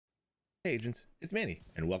Hey agents, it's Manny,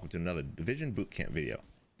 and welcome to another Division Bootcamp video.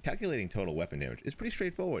 Calculating total weapon damage is pretty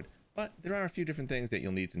straightforward, but there are a few different things that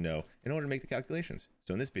you'll need to know in order to make the calculations.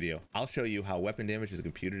 So in this video, I'll show you how weapon damage is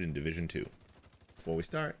computed in Division 2. Before we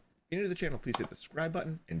start, if you're new to the channel, please hit the subscribe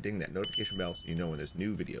button and ding that notification bell so you know when there's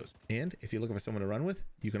new videos. And if you're looking for someone to run with,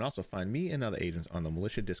 you can also find me and other agents on the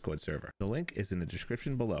Militia Discord server. The link is in the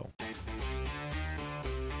description below.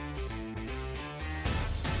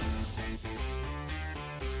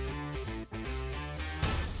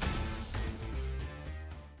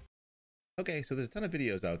 Okay, so there's a ton of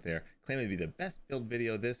videos out there claiming to be the best build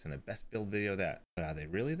video this and the best build video that. But are they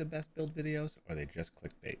really the best build videos, or are they just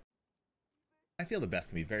clickbait? I feel the best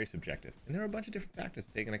can be very subjective, and there are a bunch of different factors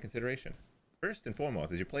to take into consideration. First and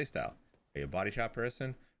foremost is your playstyle. Are you a body shot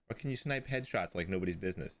person, or can you snipe headshots like nobody's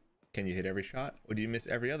business? Can you hit every shot, or do you miss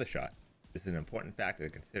every other shot? This is an important factor to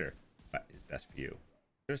consider, but is best for you.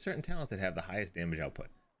 There are certain talents that have the highest damage output,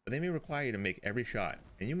 but they may require you to make every shot,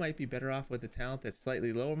 and you might be better off with a talent that's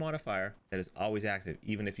slightly lower modifier that is always active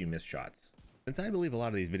even if you miss shots. Since I believe a lot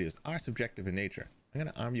of these videos are subjective in nature, I'm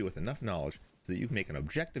going to arm you with enough knowledge so that you can make an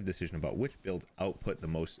objective decision about which builds output the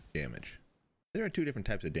most damage. There are two different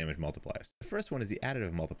types of damage multipliers. The first one is the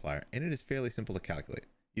additive multiplier, and it is fairly simple to calculate.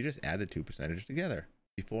 You just add the two percentages together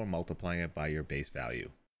before multiplying it by your base value.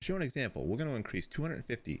 To show an example, we're going to increase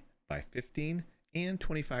 250 by 15 and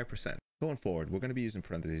 25%. Going forward, we're going to be using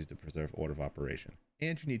parentheses to preserve order of operation,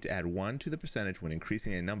 and you need to add 1 to the percentage when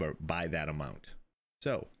increasing a number by that amount.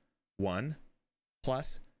 So 1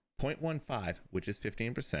 plus 0.15, which is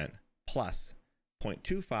 15%, plus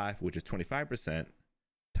 0.25, which is 25%,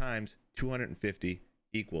 times 250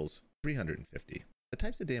 equals 350. The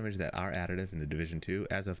types of damage that are additive in the Division 2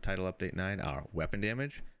 as of Title Update 9 are weapon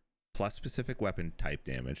damage, plus specific weapon type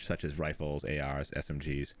damage, such as rifles, ARs,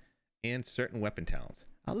 SMGs, and certain weapon talents.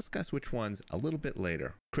 I'll discuss which ones a little bit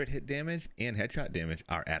later. Crit hit damage and headshot damage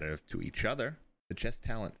are additive to each other. The chest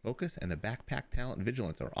talent Focus and the backpack talent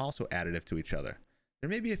Vigilance are also additive to each other. There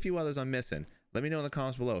may be a few others I'm missing. Let me know in the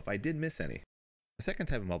comments below if I did miss any. The second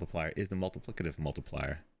type of multiplier is the multiplicative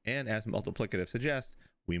multiplier, and as multiplicative suggests,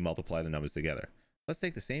 we multiply the numbers together. Let's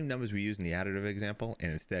take the same numbers we used in the additive example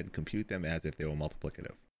and instead compute them as if they were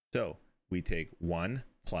multiplicative. So we take 1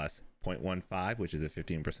 plus 0.15, which is a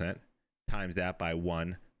 15%, times that by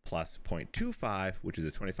 1 plus 0.25, which is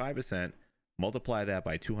a 25%, multiply that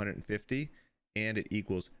by 250, and it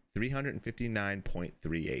equals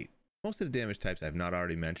 359.38. Most of the damage types I've not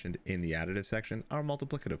already mentioned in the additive section are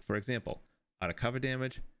multiplicative. For example, out of cover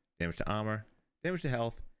damage, damage to armor, damage to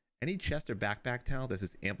health, any chest or backpack talent that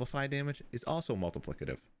says amplify damage is also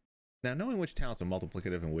multiplicative. Now, knowing which talents are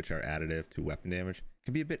multiplicative and which are additive to weapon damage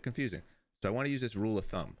can be a bit confusing, so I want to use this rule of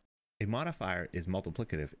thumb. A modifier is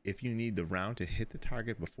multiplicative if you need the round to hit the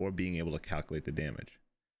target before being able to calculate the damage.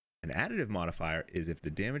 An additive modifier is if the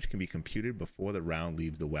damage can be computed before the round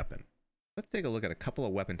leaves the weapon. Let's take a look at a couple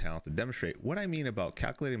of weapon talents to demonstrate what I mean about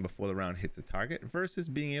calculating before the round hits the target versus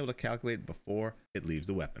being able to calculate before it leaves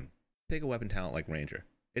the weapon. Take a weapon talent like Ranger.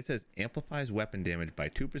 It says amplifies weapon damage by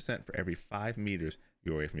 2% for every 5 meters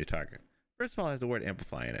you're away from your target. First of all, it has the word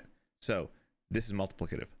amplify in it, so this is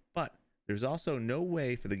multiplicative. But there's also no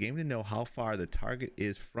way for the game to know how far the target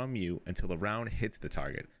is from you until the round hits the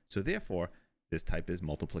target. So therefore, this type is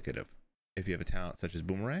multiplicative. If you have a talent such as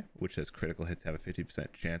Boomerang, which says critical hits have a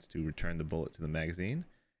 50% chance to return the bullet to the magazine,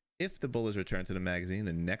 if the bullet is returned to the magazine,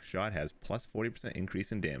 the next shot has plus 40%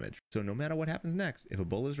 increase in damage. So no matter what happens next, if a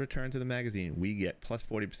bullet is returned to the magazine, we get plus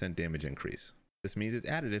 40% damage increase. This means it's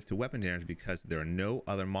additive to weapon damage because there are no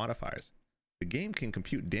other modifiers. The game can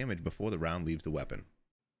compute damage before the round leaves the weapon.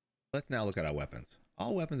 Let's now look at our weapons.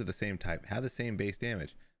 All weapons of the same type have the same base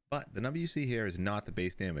damage, but the number you see here is not the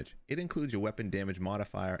base damage. It includes your weapon damage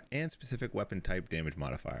modifier and specific weapon type damage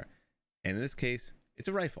modifier. And in this case, it's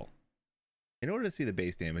a rifle. In order to see the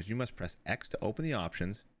base damage, you must press X to open the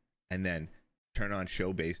options and then turn on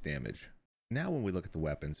show base damage. Now when we look at the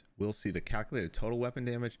weapons, we'll see the calculated total weapon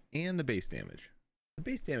damage and the base damage. The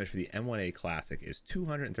base damage for the M1A Classic is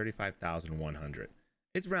 235,100.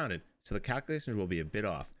 It's rounded, so the calculations will be a bit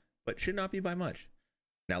off, but should not be by much.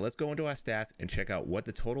 Now let's go into our stats and check out what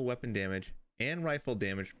the total weapon damage and rifle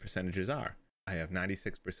damage percentages are. I have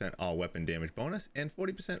 96% all weapon damage bonus and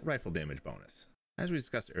 40% rifle damage bonus. As we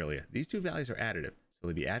discussed earlier, these two values are additive, so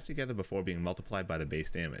they'll be added together before being multiplied by the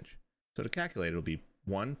base damage. So to calculate, it'll be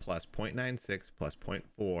 1 plus 0.96 plus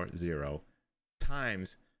 0.40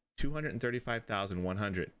 times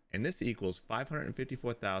 235,100, and this equals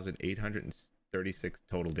 554,836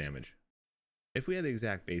 total damage. If we had the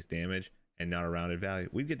exact base damage and not a rounded value,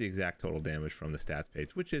 we'd get the exact total damage from the stats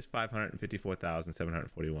page, which is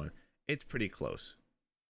 554,741. It's pretty close.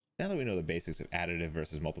 Now that we know the basics of additive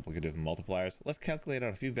versus multiplicative multipliers, let's calculate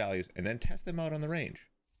out a few values and then test them out on the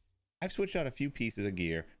range. I've switched out a few pieces of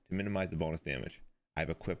gear to minimize the bonus damage.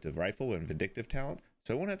 I've equipped a rifle with vindictive talent,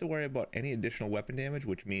 so I won't have to worry about any additional weapon damage,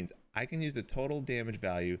 which means I can use the total damage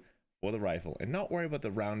value for the rifle and not worry about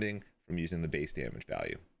the rounding from using the base damage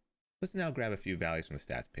value. Let's now grab a few values from the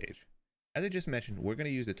stats page. As I just mentioned, we're going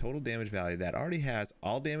to use the total damage value that already has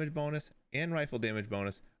all damage bonus and rifle damage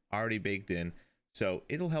bonus already baked in, so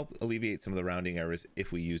it'll help alleviate some of the rounding errors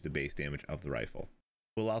if we use the base damage of the rifle.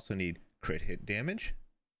 We'll also need crit hit damage,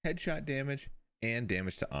 headshot damage, and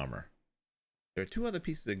damage to armor. There are two other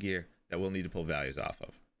pieces of gear that we'll need to pull values off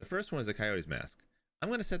of. The first one is the Coyote's Mask. I'm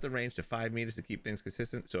going to set the range to 5 meters to keep things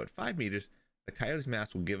consistent, so at 5 meters, the Coyote's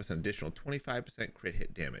Mask will give us an additional 25% crit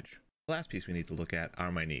hit damage. The last piece we need to look at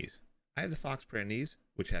are my knees. I have the Fox Prayer knees,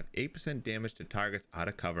 which have 8% damage to targets out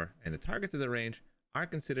of cover, and the targets of the range are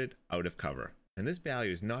considered out of cover. And this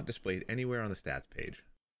value is not displayed anywhere on the stats page.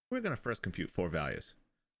 We're going to first compute 4 values.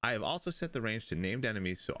 I have also set the range to named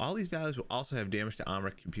enemies, so all these values will also have damage to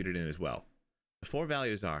armor computed in as well. The 4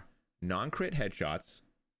 values are non-crit headshots,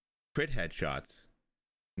 crit headshots,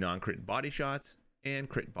 non-crit body shots, and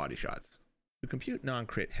crit body shots. To compute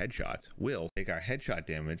non-crit headshots, we'll take our headshot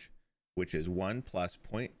damage, which is 1 plus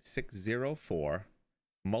 0.604,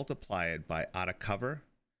 multiply it by out of cover,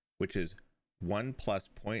 which is 1 plus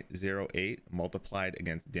 0.08 multiplied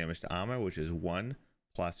against damage to armor, which is 1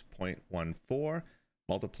 plus 0.14,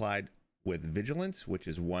 multiplied with vigilance, which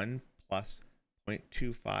is 1 plus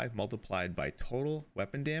 0.25 multiplied by total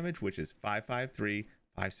weapon damage, which is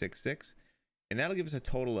 553,566, and that'll give us a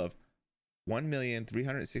total of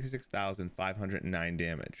 1,366,509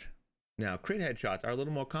 damage. Now, crit headshots are a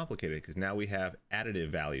little more complicated because now we have additive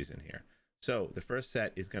values in here. So the first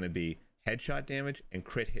set is going to be headshot damage and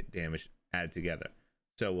crit hit damage added together.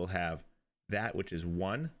 So we'll have that, which is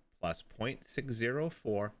 1 plus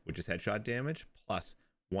 0.604, which is headshot damage, plus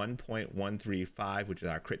 1.135, which is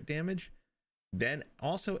our crit damage. Then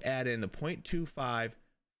also add in the 0.25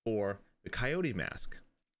 for the Coyote Mask.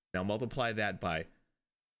 Now multiply that by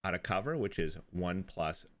out of cover, which is 1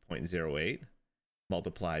 plus 0.08,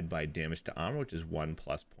 multiplied by damage to armor, which is 1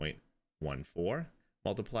 plus 0.14,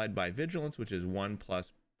 multiplied by vigilance, which is 1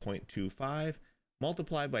 plus 0.25,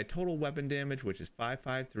 multiplied by total weapon damage, which is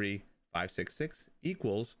 553,566,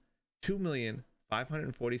 equals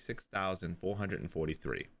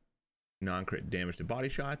 2,546,443. Non-crit damage to body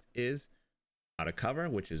shots is out of cover,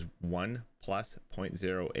 which is 1 plus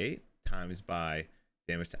 0.08 times by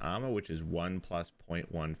damage to armor, which is 1 plus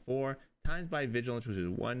 0.14, times by vigilance, which is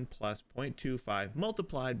 1 plus 0.25,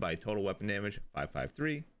 multiplied by total weapon damage,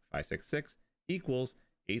 553,566, equals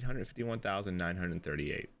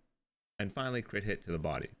 851,938. And finally, crit hit to the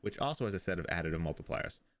body, which also has a set of additive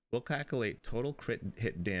multipliers. We'll calculate total crit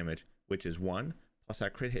hit damage, which is 1, plus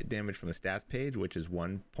our crit hit damage from the stats page, which is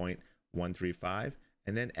 1.135,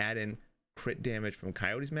 and then add in crit damage from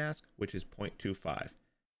Coyote's Mask, which is 0.25.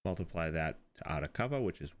 Multiply that to out of cover,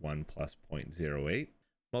 which is 1 plus 0.08,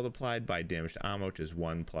 multiplied by damage to armor, which is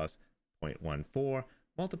 1 plus 0.14,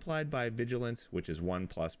 multiplied by vigilance, which is 1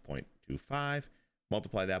 plus 0.25,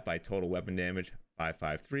 multiply that by total weapon damage,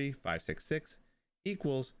 553,566,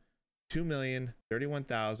 equals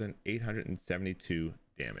 2,031,872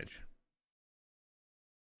 damage.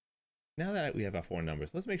 Now that we have our 4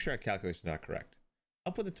 numbers, let's make sure our calculations are correct.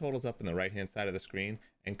 I'll put the totals up on the right hand side of the screen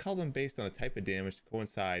and color them based on the type of damage to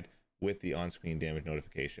coincide with the on-screen damage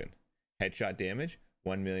notification. Headshot damage,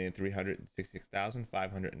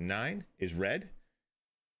 1,366,509 is red.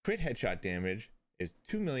 Crit headshot damage is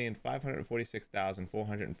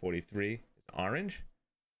 2,546,443 is orange.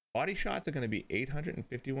 Body shots are going to be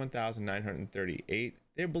 851,938.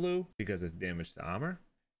 They're blue because it's damage to armor.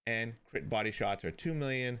 And crit body shots are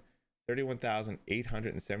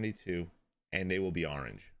 2,031,872, and they will be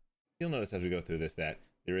orange. You'll notice as we go through this that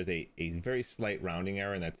there is a very slight rounding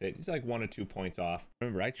error, and that's it. It's like 1 or 2 points off.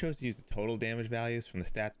 Remember, I chose to use the total damage values from the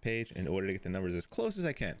stats page in order to get the numbers as close as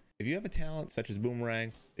I can. If you have a talent such as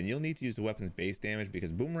Boomerang, then you'll need to use the weapon's base damage,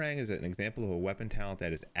 because Boomerang is an example of a weapon talent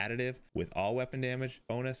that is additive with all weapon damage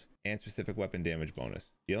bonus and specific weapon damage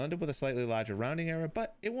bonus. You'll end up with a slightly larger rounding error,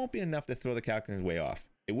 but it won't be enough to throw the calculators way off.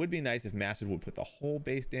 It would be nice if Masters would put the whole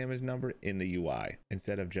base damage number in the UI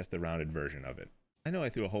instead of just the rounded version of it. I know I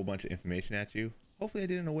threw a whole bunch of information at you. Hopefully I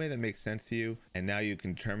did it in a way that makes sense to you, and now you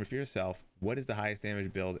can determine for yourself what is the highest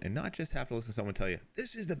damage build and not just have to listen to someone tell you,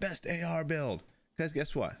 this is the best AR build. Because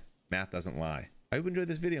guess what? Math doesn't lie. I hope you enjoyed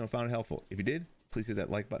this video and found it helpful. If you did, please hit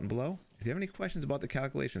that like button below. If you have any questions about the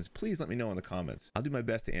calculations, please let me know in the comments. I'll do my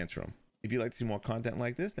best to answer them. If you'd like to see more content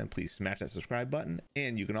like this, then please smash that subscribe button,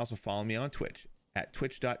 and you can also follow me on Twitch at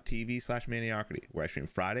twitch.tv/Maniarchy, where I stream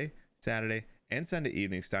Friday, Saturday, and Sunday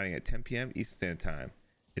evenings starting at 10 p.m. Eastern Standard Time.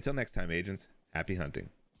 Until next time, agents, happy hunting.